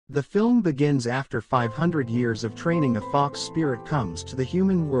The film begins after 500 years of training. A fox spirit comes to the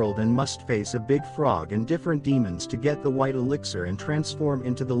human world and must face a big frog and different demons to get the white elixir and transform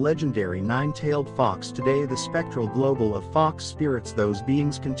into the legendary nine-tailed fox. Today the spectral global of fox spirits, those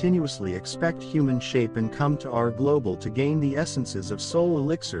beings continuously expect human shape and come to our global to gain the essences of soul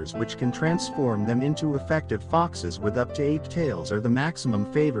elixirs which can transform them into effective foxes with up to 8 tails, are the maximum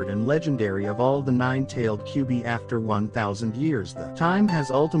favored and legendary of all the nine-tailed Kyuubi. After 1,000 years the time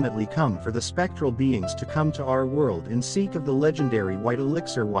has ultimately come for the spectral beings to come to our world in seek of the legendary white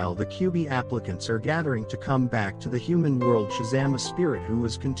elixir. While the Kyuubi applicants are gathering to come back to the human world, Shazam, a spirit who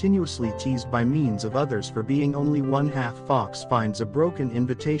was continuously teased by means of others for being only one half fox, finds a broken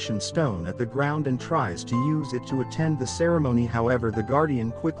invitation stone at the ground and tries to use it to attend the ceremony. However, the guardian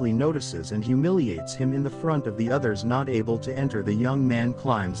quickly notices and humiliates him in the front of the others. Not able to enter, the young man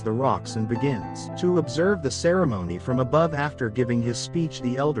climbs the rocks and begins to observe the ceremony from above. After giving his speech,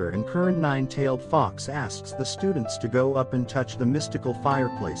 the elder and current nine-tailed fox asks the students to go up and touch the mystical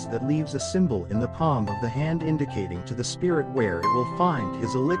fireplace that leaves a symbol in the palm of the hand indicating to the spirit where it will find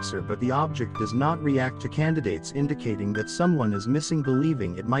his elixir, but the object does not react to candidates, indicating that someone is missing.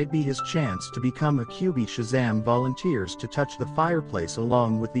 Believing it might be his chance to become a Kyuubi, Shazam volunteers to touch the fireplace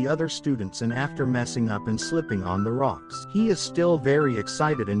along with the other students, and after messing up and slipping on the rocks, he is still very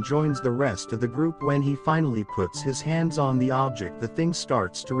excited and joins the rest of the group. When he finally puts his hands on the object, the thing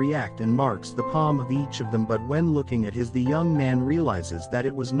starts to react and marks the palm of each of them, but when looking at his, the young man realizes that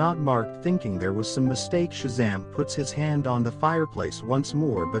it was not marked. Thinking there was some mistake, Shazam puts his hand on the fireplace once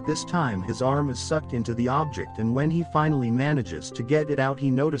more, but this time his arm is sucked into the object, and when he finally manages to get it out, he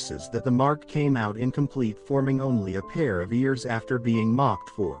notices that the mark came out incomplete, forming only a pair of ears. After being mocked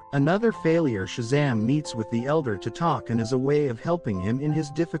for another failure, Shazam meets with the elder to talk, and as a way of helping him in his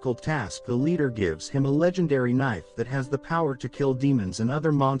difficult task, the leader gives him a legendary knife that has the power to kill demons and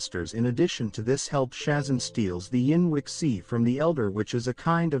other monsters. In addition to this help, Shazam steals the Yin-Wixi from the elder, which is a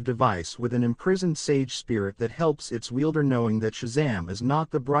kind of device with an imprisoned sage spirit that helps its wielder. Knowing that Shazam is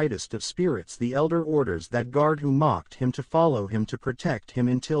not the brightest of spirits, the elder orders that guard who mocked him to follow him to protect him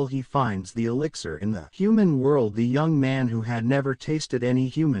until he finds the elixir. In the human world, the young man, who had never tasted any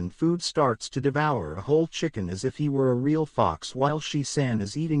human food, starts to devour a whole chicken as if he were a real fox, while Shisan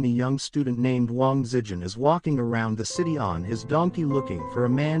is eating. A young student named Wang Zijin is walking around the city on his donkey looking for a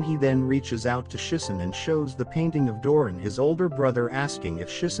man. He then reaches out to Shisan and shows the painting of Doran, his older brother, asking if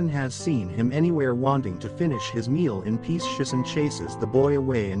Shisan has seen him anywhere. Wanting to finish his meal in peace, Shisan chases the boy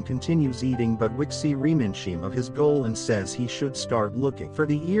away and continues eating, but Wixi reminds him of his goal and says he should start looking for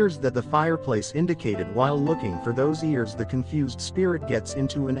the ears that the fireplace indicated. While looking for those ears, the confused spirit gets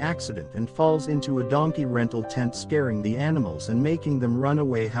into an accident and falls into a donkey rental tent, scaring the animals and making them run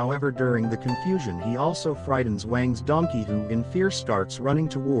away. However, during the confusion, he also frightens Wang's donkey, who in fear starts running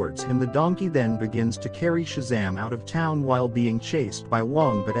towards him. The donkey then begins to carry Shazam out of town while being chased by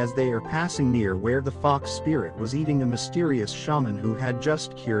Wang, but as they are passing near where the fox spirit was eating, a mysterious shaman who had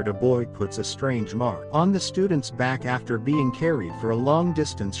just cured a boy puts a strange mark on the student's back. After being carried for a long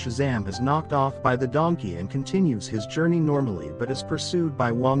distance, Shazam is knocked off by the donkey and continues his journey normally, but is pursued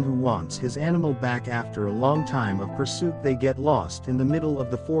by Wang, who wants his animal back. After a long time of pursuit, they get lost in the middle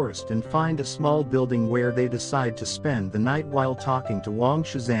of the forest and find a small building where they decide to spend the night. While talking to Wang,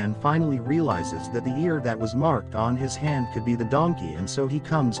 Shazam finally realizes that the ear that was marked on his hand could be the donkey, and so he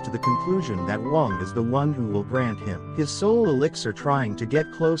comes to the conclusion that Wang is the one who will grant him his soul elixir. Trying to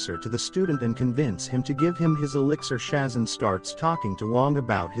get closer to the student and convince him to give him his elixir, Shazam starts talking to Wang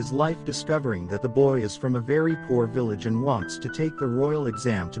about his life, discovering that the boy is from a very poor village and wants to take the royal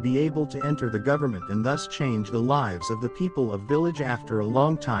exam to be able to enter the government and thus change the lives of the people of village. After a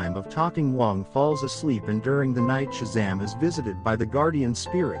long time of talking, Wang falls asleep, and during the night Shazam is visited by the guardian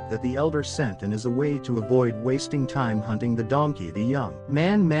spirit that the elder sent, and as a way to avoid wasting time hunting the donkey, the young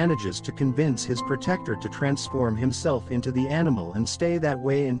man manages to convince his protector to transform himself into the animal and stay that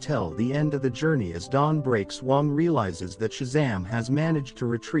way until the end of the journey. As dawn breaks, Wang realizes that Shazam has managed to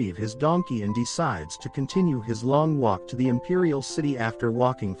retrieve his donkey and decides to continue his long walk to the imperial city. After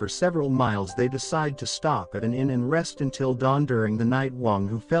walking for several miles, they decide to stop at an inn and rest until dawn. During the night, Wang,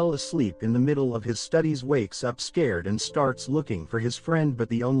 who fell asleep in the middle of his studies, wakes up scared and starts looking for his friend, but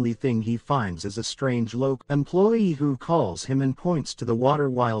the only thing he finds is a strange local employee who calls him and points to the water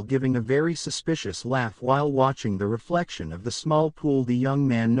while giving a very suspicious laugh. While watching the reflection of the small pool, the young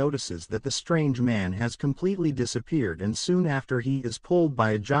man notices that the strange man has completely disappeared, and soon after he is pulled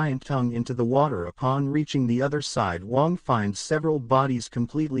by a giant tongue into the water. Upon reaching the other side, Wang finds several bodies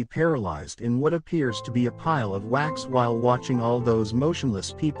completely paralyzed in what appears to be a pile of wax. While watching all those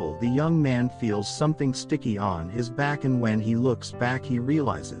motionless people, the young man feels something sticky on his back, and when he looks back he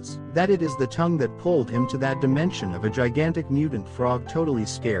realizes that it is the tongue that pulled him to that dimension of a gigantic mutant frog. Totally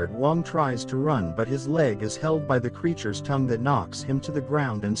scared, Wang tries to run, but his leg is held by the creature's tongue that knocks him to the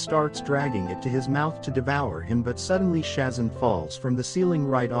ground and starts dragging it to his mouth to devour him. But suddenly Shazan falls from the ceiling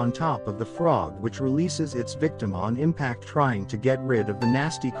right on top of the frog, which releases its victim on impact. Trying to get rid of the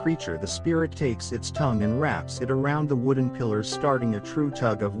nasty creature, the spirit takes its tongue and wraps it around the wooden pillars, starting a true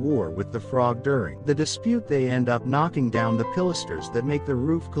tug of war with the frog. During the dispute they end up knocking down the pilasters that make the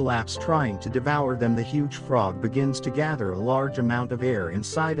roof collapse. Trying to devour them, the huge frog begins to gather a large amount of air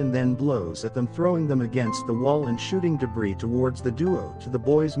inside and then blows at them, throwing them against the wall and shooting debris towards the duo. To the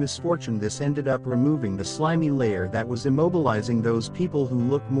boy's misfortune, this ended up removing the slimy layer that was immobilizing those people who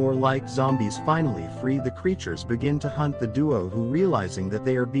look more like zombies. Finally free, the creatures begin to hunt the duo, who, realizing that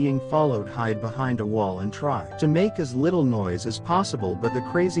they are being followed, hide behind a wall and try to make as little noise as possible. But the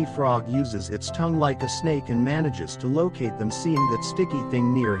crazy frog uses its tongue like a snake and manages to locate them. Seeing that sticky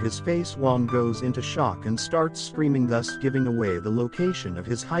thing near his face, Wang goes into shock and starts screaming, thus giving away the location of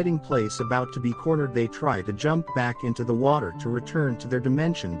his hiding place. About to be cornered, they try to jump back into the water to return to their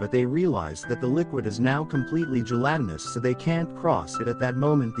dimension, but they realize that the liquid is now completely gelatinous, so they can't cross it. At that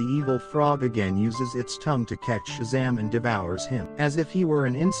moment, the evil frog again uses its tongue to catch Shazam and devours him. As if he were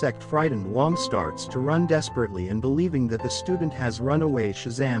an insect, frightened, Wang starts to run desperately, and believing that the student has run away,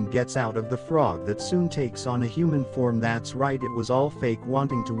 Shazam gets out of the frog that soon takes on a human form. That's right, it was all fake.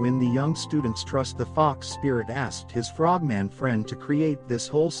 Wanting to win the young student's trust, the fox spirit asked his frogman friend to create this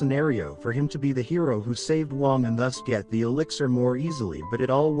whole scenario for him to be the hero who saved Wang and thus get the elixir more easily. But it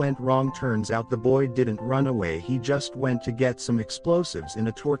all went wrong. Turns out the boy didn't run away, he just went to get some explosives in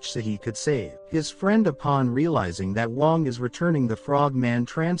a torch so he could save his friend. Upon realizing that Wang is returning, the frogman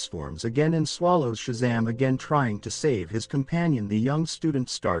transforms again and swallows Shazam again, trying to save his companion. The young student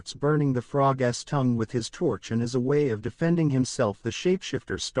starts burning the frog's tongue with his torch, and as a way of defending himself, the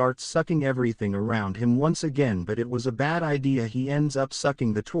shapeshifter starts sucking everything around him once again, but it was a bad idea. He ends up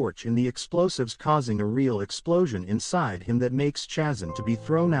sucking the torch in the explosives, causing a real explosion inside him that makes Shazam to be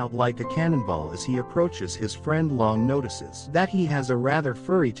thrown out like a cannonball. As he approaches his friend, Long notices that he has a rather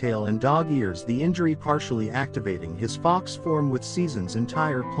furry tail and dog ears, the injury partially activating his fox form. With Season's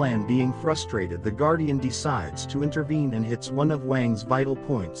entire plan being frustrated, the Guardian decides to intervene and hits one of Wang's vital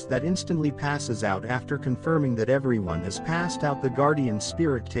points that instantly passes out. After confirming that everyone has passed out, the Guardian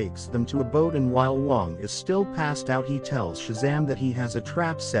spirit takes them to a boat, and while Wang is still passed out, he tells Shazam that he has a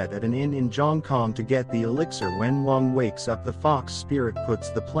trap set at an inn in Hong Kong to get the elixir. When Wang wakes up, the fox spirit puts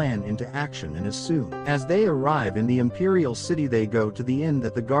the plan into action, and as soon as they arrive in the Imperial City, they go to the inn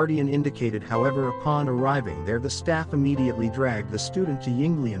that the Guardian indicated. However, upon arriving there, the staff immediately drag the student to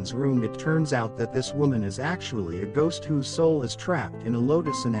Yinglian's room. It turns out that this woman is actually a ghost whose soul is trapped in a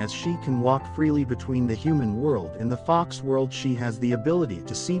lotus, and as she can walk freely between the human world and the fox world, she has the ability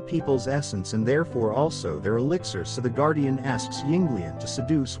to see people's essence and therefore also their elixir. So the Guardian asks Yinglian to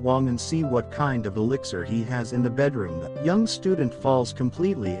seduce Wang and see what kind of elixir he has in the bedroom. The young student falls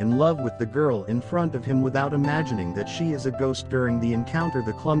completely in love with the girl in front of him without imagining that she is a ghost. During the encounter,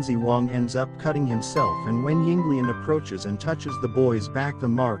 the clumsy Wang ends up cutting himself, and when Yinglian approaches and touches the boy's back, the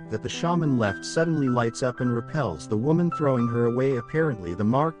mark that the shaman left suddenly lights up and repels the woman, throwing her away. Apparently the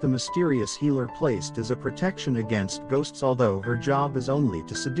mark the mysterious healer placed as a protection against ghosts, although her job is only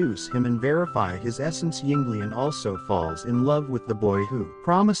to seduce him and verify his essence. Yinglian also falls in love with the boy, who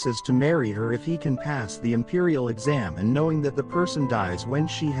promises to marry her if he can pass the imperial exam, and knowing that the person dies when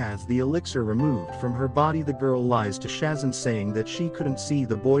she has the elixir removed from her body, the girl lies to Shazam, saying that she couldn't see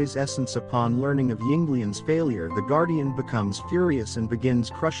the boy's essence. Upon learning of Yinglian's failure, the Guardian becomes furious and begins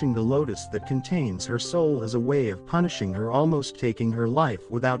crushing the lotus that contains her soul as a way of punishing her, almost taking her life.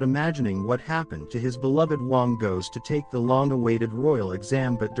 Without imagining what happened to his beloved, Wang goes to take the long-awaited royal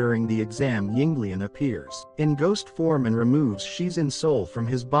exam, but during the exam Yinglian appears in ghost form and removes Shizin's soul from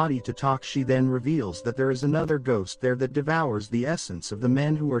his body to talk. She then reveals that there is another ghost there that devours the essence of the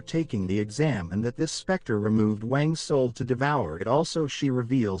men who are taking the exam, and that this specter removed Wang's soul to devour it. Also, she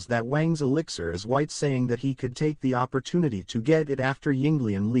reveals that Wang's elixir is white, saying that he could take the opportunity to get it after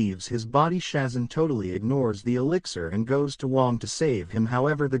Yinglian leaves his body. Shazam totally ignores the elixir and goes to Wang to save him.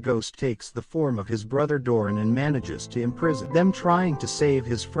 However, the ghost takes the form of his brother Doran and manages to imprison them. Trying to save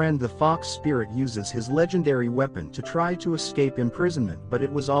his friend, the fox spirit uses his legendary weapon to try to escape imprisonment, but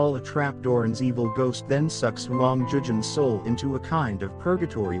it was all a trap. Doran's evil ghost then sucks Wang Zijin's soul into a kind of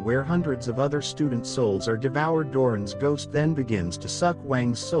purgatory where hundreds of other student souls are devoured. Doran's ghost then begins to suck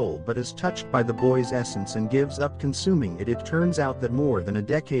Wang's soul, but is touched by the boy's essence and gives up consuming it. It turns out that more than a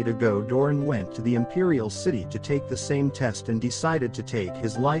decade ago, Doran went to the Imperial City to take the same test and decided to take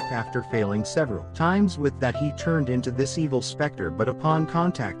his life after failing several times. With that, he turned into into this evil specter, but upon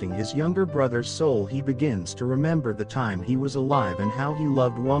contacting his younger brother's soul he begins to remember the time he was alive and how he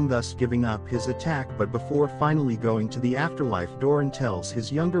loved Wang, thus giving up his attack. But before finally going to the afterlife, Doran tells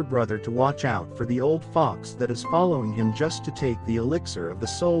his younger brother to watch out for the old fox that is following him just to take the elixir of the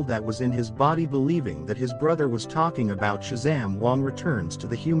soul that was in his body. Believing that his brother was talking about Shazam, Wang returns to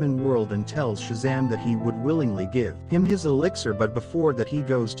the human world and tells Shazam that he would willingly give him his elixir, but before that he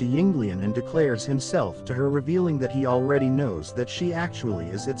goes to Yinglian and declares himself to her, revealing that he already knows that she actually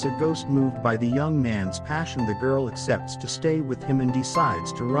is a ghost. Moved by the young man's passion, the girl accepts to stay with him and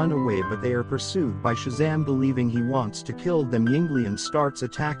decides to run away, but they are pursued by Shazam. Believing he wants to kill them, Yinglian starts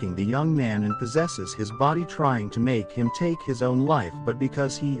attacking the young man and possesses his body, trying to make him take his own life, but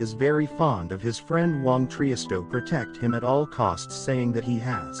because he is very fond of his friend Wang, tries to protect him at all costs, saying that he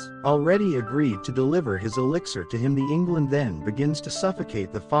has already agreed to deliver his elixir to him. The England then begins to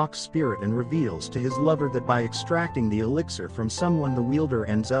suffocate the fox spirit and reveals to his lover that by extracting the elixir from someone, the wielder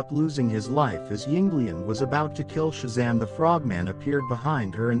ends up losing his life. As Yinglian was about to kill Shazam, the frogman appeared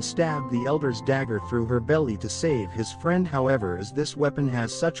behind her and stabbed the elder's dagger through her belly to save his friend. However, as this weapon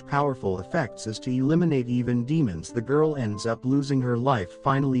has such powerful effects as to eliminate even demons, the girl ends up losing her life,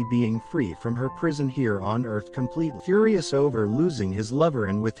 finally being free from her prison here on Earth completely. Furious over losing his lover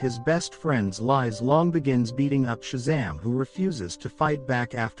and with his best friend's lies, Long begins beating up Shazam, who refuses to fight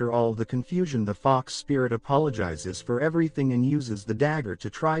back. After all the confusion, the fox spirit apologizes for everything and uses the dagger to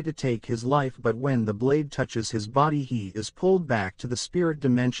try to take his life, but when the blade touches his body he is pulled back to the spirit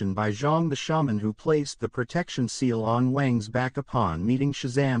dimension by Zhang the shaman, who placed the protection seal on Wang's back. Upon meeting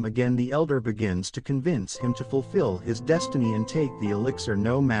Shazam again, the elder begins to convince him to fulfill his destiny and take the elixir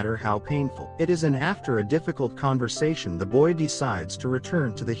no matter how painful it is, and after a difficult conversation the boy decides to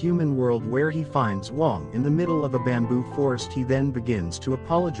return to the human world, where he finds Wang in the middle of a bamboo forest. He then begins to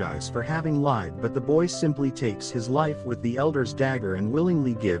apologize for having lied, but the boy simply takes his life with the elder's dagger and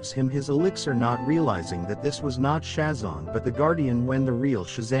willingly gives him his elixir, not realizing that this was not Shazam but the guardian. When the real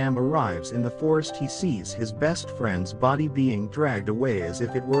Shazam arrives in the forest, he sees his best friend's body being dragged away as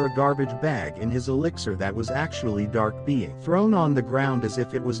if it were a garbage bag, in his elixir that was actually dark being thrown on the ground as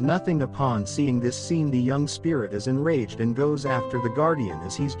if it was nothing. Upon seeing this scene, the young spirit is enraged and goes after the guardian,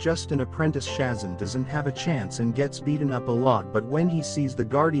 as he's just an apprentice. Shazam doesn't have a chance and gets beaten up a lot, but when he sees the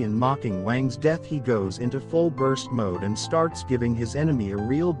guardian mocking Wang's death he goes into full burst mode and starts giving his enemy a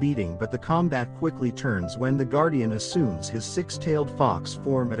real beating. But the combat quickly turns when the guardian assumes his six-tailed fox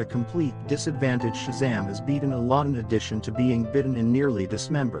form at a complete disadvantage. Shazam is beaten a lot in addition to being bitten and nearly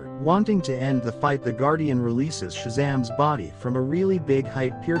dismembered. Wanting to end the fight, the guardian releases Shazam's body from a really big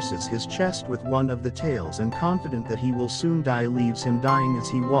height, pierces his chest with one of the tails, and confident that he will soon die leaves him dying. As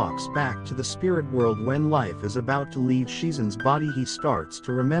he walks back to the spirit world when life is about to leave Shizen's body, he starts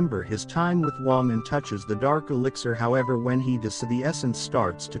to remember his time with Wang and touches the dark elixir. However, when he does so, the essence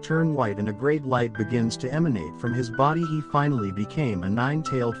starts to turn white and a great light begins to emanate from his body. He finally became a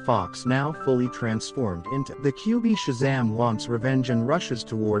nine-tailed fox, now fully transformed into the Kyuubi. Shazam wants revenge and rushes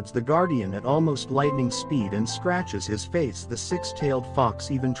towards the guardian at almost lightning speed and scratches his face. The six-tailed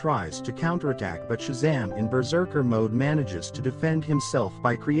fox even tries to counterattack, but Shazam in berserker mode manages to defend himself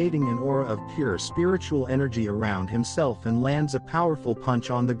by creating an aura of pure spiritual energy around himself and lands a powerful punch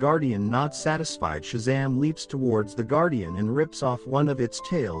on the guardian. Not satisfied, Shazam leaps towards the guardian and rips off one of its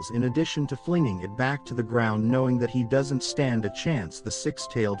tails, in addition to flinging it back to the ground. Knowing that he doesn't stand a chance, the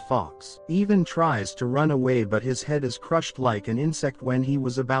six-tailed fox even tries to run away, but his head is crushed like an insect. When he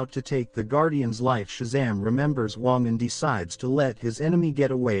was about to take the guardian's life, Shazam remembers Wang and decides to let his enemy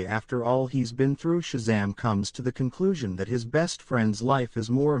get away. After all he's been through, Shazam comes to the conclusion that his best friend's life is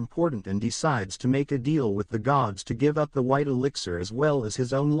more important and decides to make a deal with the gods to give up the white elixir as well as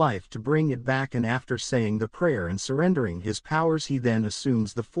his own life to bring it back, and after saying the prayer and surrendering his powers, he then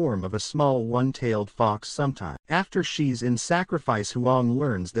assumes the form of a small one-tailed fox. Sometime after she's in sacrifice, Huang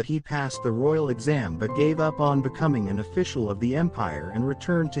learns that he passed the royal exam but gave up on becoming an official of the empire and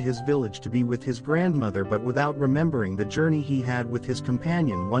returned to his village to be with his grandmother, but without remembering the journey he had with his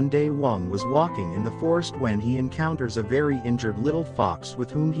companion. One day Wang was walking in the forest when he encounters a very injured little fox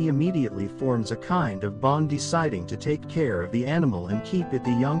with whom he immediately forms a kind of bond, deciding to take care of the animal and keep it.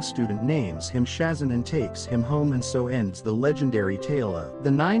 The young student names him Shazam and takes him home, and so ends the legendary tale of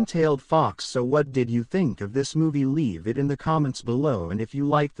the nine-tailed fox. So what did you think of this movie? Leave it in the comments below, and if you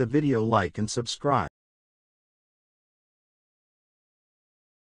like the video, like and subscribe.